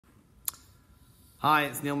Hi,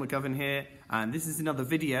 it's Neil McGovern here, and this is another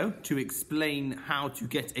video to explain how to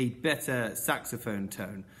get a better saxophone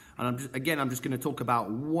tone. And I'm just going to talk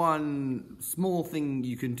about one small thing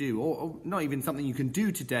you can do, or not even something you can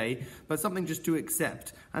do today, but something just to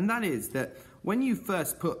accept. And that is that when you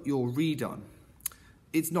first put your reed on,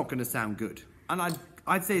 it's not going to sound good. And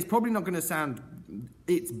I'd say it's probably not going to sound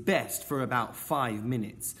its best for about 5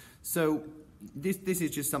 minutes. So this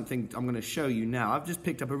is just something I'm going to show you now. I've just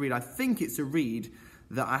picked up a reed. I think it's a reed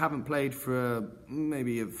that I haven't played for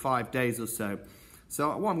maybe 5 days or so.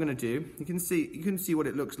 So what I'm going to do, you can see what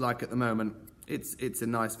it looks like at the moment. It's a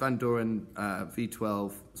nice Van Doren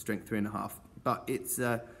V12 strength 3.5, but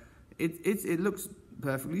it looks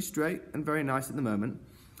perfectly straight and very nice at the moment.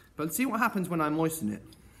 But let's see what happens when I moisten it.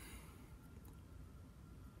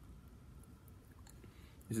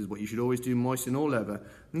 This is what you should always do, moisten all over. And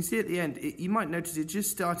you see at the end, you might notice it's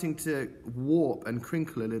just starting to warp and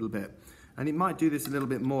crinkle a little bit. And it might do this a little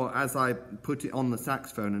bit more as I put it on the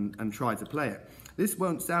saxophone and try to play it. This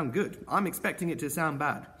won't sound good. I'm expecting it to sound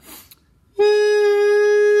bad.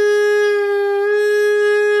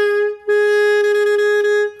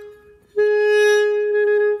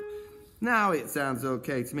 Now it sounds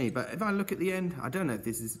okay to me, but if I look at the end, I don't know if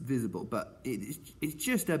this is visible, but it's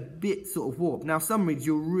just a bit sort of warped. Now some reeds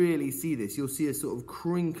you'll really see this. You'll see a sort of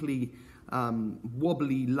crinkly,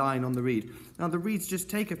 wobbly line on the reed. Now the reeds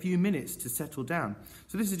just take a few minutes to settle down.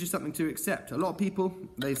 So this is just something to accept. A lot of people,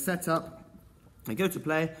 they set up, they go to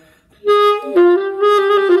play.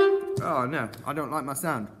 Oh no, I don't like my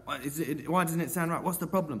sound. Why doesn't it sound right? What's the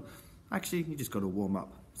problem? Actually, you just got to warm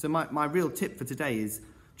up. So my real tip for today is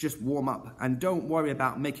just warm up and don't worry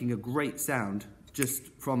about making a great sound just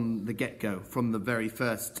from the get-go, from the very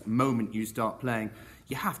first moment you start playing.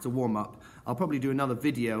 You have to warm up. I'll probably do another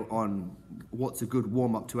video on what's a good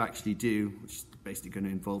warm-up to actually do, which is basically going to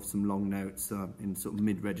involve some long notes in sort of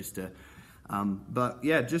mid-register. But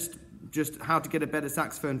yeah, just how to get a better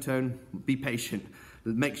saxophone tone. Be patient.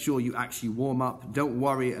 Make sure you actually warm up. Don't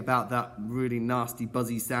worry about that really nasty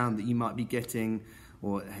buzzy sound that you might be getting,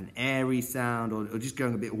 or an airy sound, or just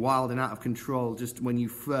going a bit wild and out of control just when you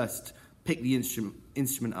first pick the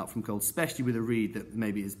instrument up from cold, especially with a reed that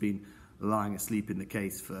maybe has been lying asleep in the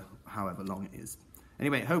case for however long it is.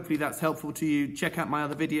 Anyway, hopefully that's helpful to you. Check out my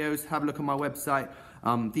other videos, have a look on my website.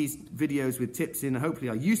 These videos with tips in hopefully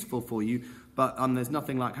are useful for you, but there's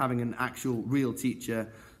nothing like having an actual real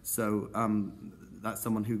teacher. So that's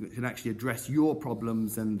someone who can actually address your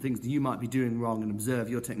problems and things that you might be doing wrong and observe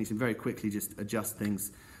your techniques and very quickly just adjust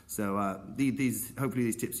things. So hopefully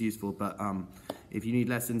these tips are useful, but if you need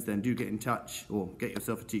lessons, then do get in touch or get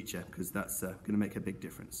yourself a teacher, because that's going to make a big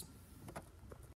difference.